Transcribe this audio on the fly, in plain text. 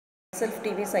Myself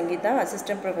TV Sangeetha,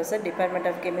 Assistant Professor, Department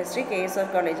of Chemistry,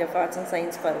 KSR College of Arts and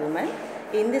Science for Women.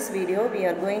 In this video, we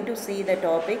are going to see the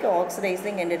topic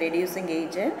oxidizing and reducing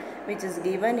agent, which is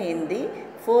given in the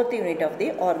 4th unit of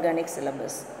the organic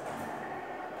syllabus.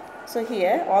 So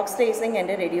here, oxidizing and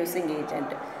reducing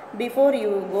agent. Before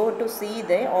you go to see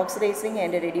the oxidizing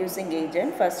and reducing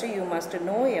agent, first you must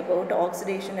know about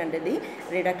oxidation and the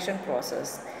reduction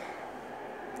process.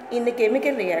 In the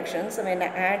chemical reactions, when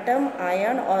an atom,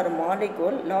 ion or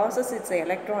molecule loses its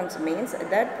electrons, means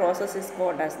that process is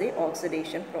called as the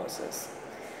oxidation process.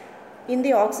 In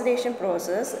the oxidation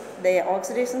process, the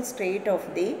oxidation state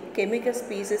of the chemical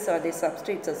species or the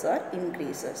substrates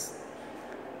increases.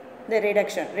 The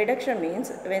reduction means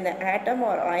when the atom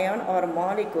or ion or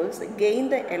molecules gain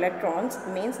the electrons,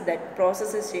 means that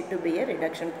process is said to be a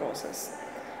reduction process.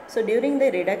 So during the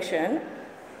reduction,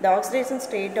 the oxidation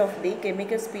state of the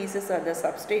chemical species or the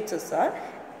substrates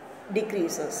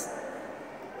decreases.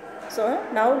 So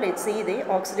now let's see the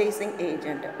oxidizing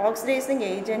agent. Oxidizing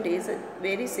agent is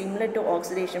very similar to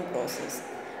oxidation process.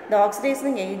 The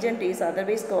oxidizing agent is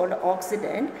otherwise called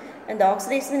oxidant, and the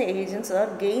oxidizing agents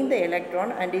gain the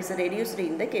electron and is reduced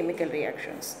in the chemical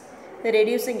reactions. The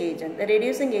reducing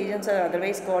agents are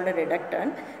otherwise called a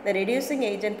reductant. The reducing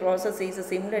agent process is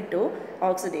similar to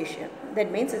oxidation.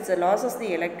 That means it loses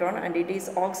the electron and it is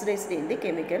oxidized in the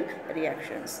chemical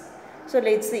reactions. So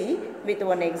let's see with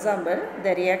one example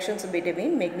the reactions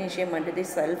between magnesium and the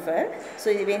sulfur.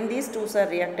 So when these two are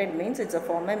reacted, means it's a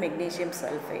form of magnesium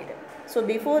sulfide. So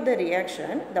before the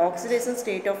reaction, the oxidation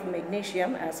state of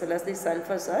magnesium as well as the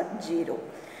sulfurs are 0.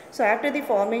 So after the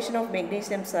formation of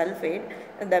magnesium sulfate,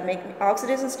 the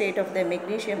oxidation state of the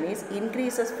magnesium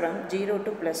increases from 0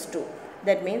 to +2.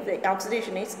 That means the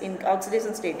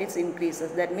oxidation state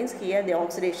increases. That means here the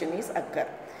oxidation occur.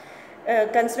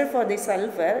 Consider for the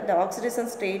sulfur, the oxidation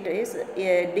state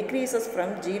decreases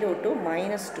from 0 to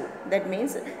 -2. That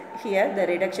means here the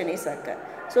reduction occur.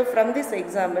 So from this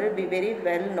example, we very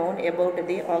well known about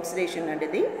the oxidation and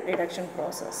the reduction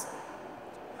process.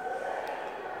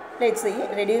 Let's see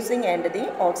reducing and the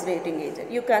oxidating agent.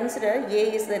 You consider A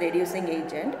is the reducing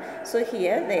agent. So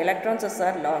here the electrons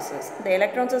are losses. The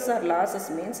electrons are losses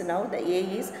means now the A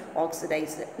is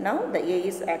oxidized. Now the A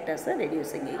is act as a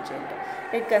reducing agent.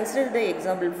 Let's consider the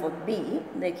example for B.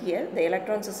 Like here the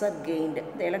electrons are gained.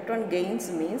 The electron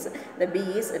gains means the B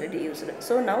is reduced.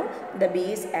 So now the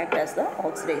B is act as the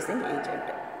oxidizing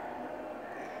agent.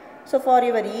 So for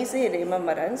your easy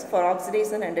remembrance, for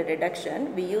oxidation and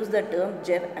reduction, we use the term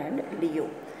GER and LEO.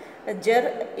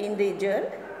 In the GER,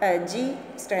 G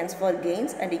stands for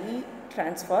gains and E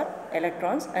stands for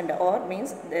electrons, and R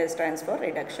means stands for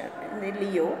reduction. In the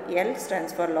LEO, L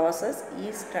stands for losses,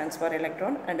 E stands for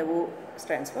electron, and O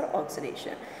stands for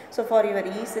oxidation. So for your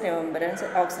easy remembrance,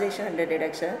 oxidation and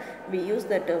reduction, we use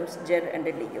the terms GER and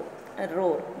LEO.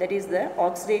 ROR, that is the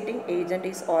oxidating agent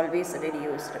is always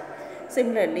reduced.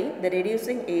 Similarly, the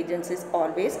reducing agent is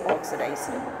always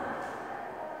oxidized.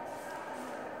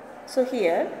 So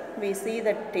here we see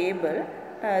the table.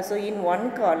 So in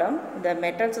one column the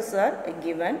metals are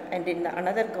given, and in the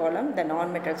another column the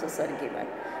non-metals are given.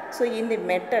 So in the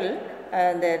metal,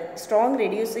 the strong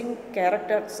reducing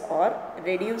characters are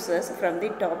reduces from the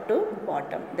top to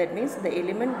bottom. That means the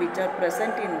element which are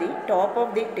present in the top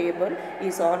of the table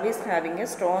is always having a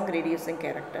strong reducing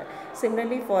character.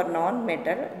 Similarly for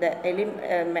non-metal, the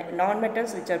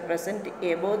non-metals which are present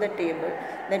above the table,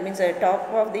 that means the top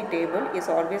of the table is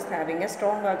always having a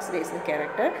strong oxidation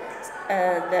character.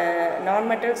 The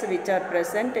non-metals which are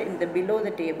present in the below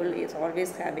the table is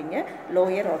always having a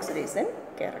lower oxidation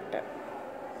character.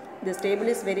 This table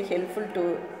is very helpful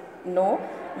to know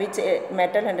which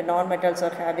metal and non-metals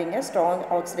are having a strong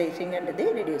oxidation and the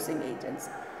reducing agents.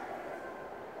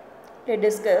 Let's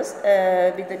discuss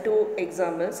with the two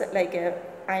examples like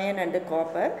iron and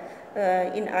copper.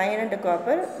 In iron and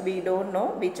copper, we don't know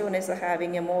which one is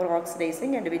having a more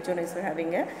oxidizing and which one is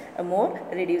having a more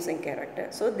reducing character.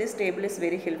 So this table is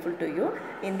very helpful to you.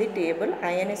 In the table,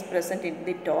 iron is present in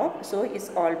the top, so it's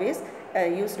always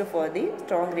used for the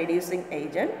strong reducing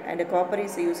agent, and copper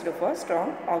is used for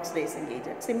strong oxidizing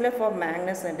agent. Similar for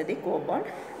manganese and the cobalt.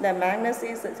 The manganese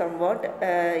is somewhat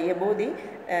above the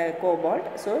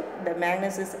cobalt, so the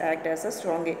manganese is act as a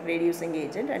strong reducing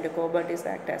agent and the cobalt is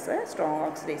act as a strong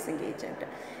oxidizing agent.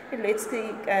 Let's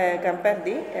compare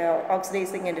the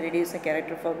oxidizing and reducing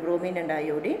character for bromine and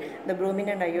iodine. The bromine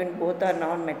and iodine both are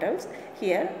non-metals.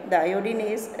 Here the iodine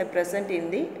is present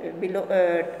in the below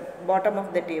bottom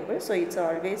of the table, so it's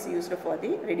always used for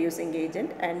the reducing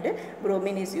agent, and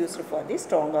bromine is used for the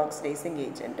strong oxidizing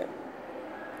agent.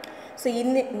 So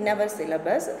in our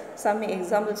syllabus, some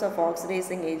examples of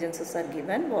oxidizing agents are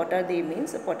given. What are they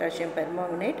means? Potassium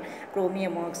permanganate,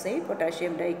 chromium oxide,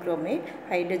 potassium dichromate,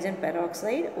 hydrogen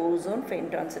peroxide, ozone,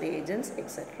 Fenton's reagents,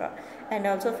 etc. And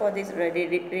also for this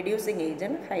reducing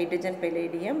agent, hydrogen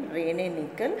palladium, Raney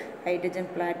nickel, hydrogen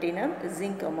platinum,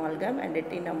 zinc amalgam and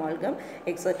tin amalgam,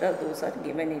 etc. Those are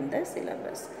given in the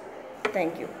syllabus.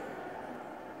 Thank you.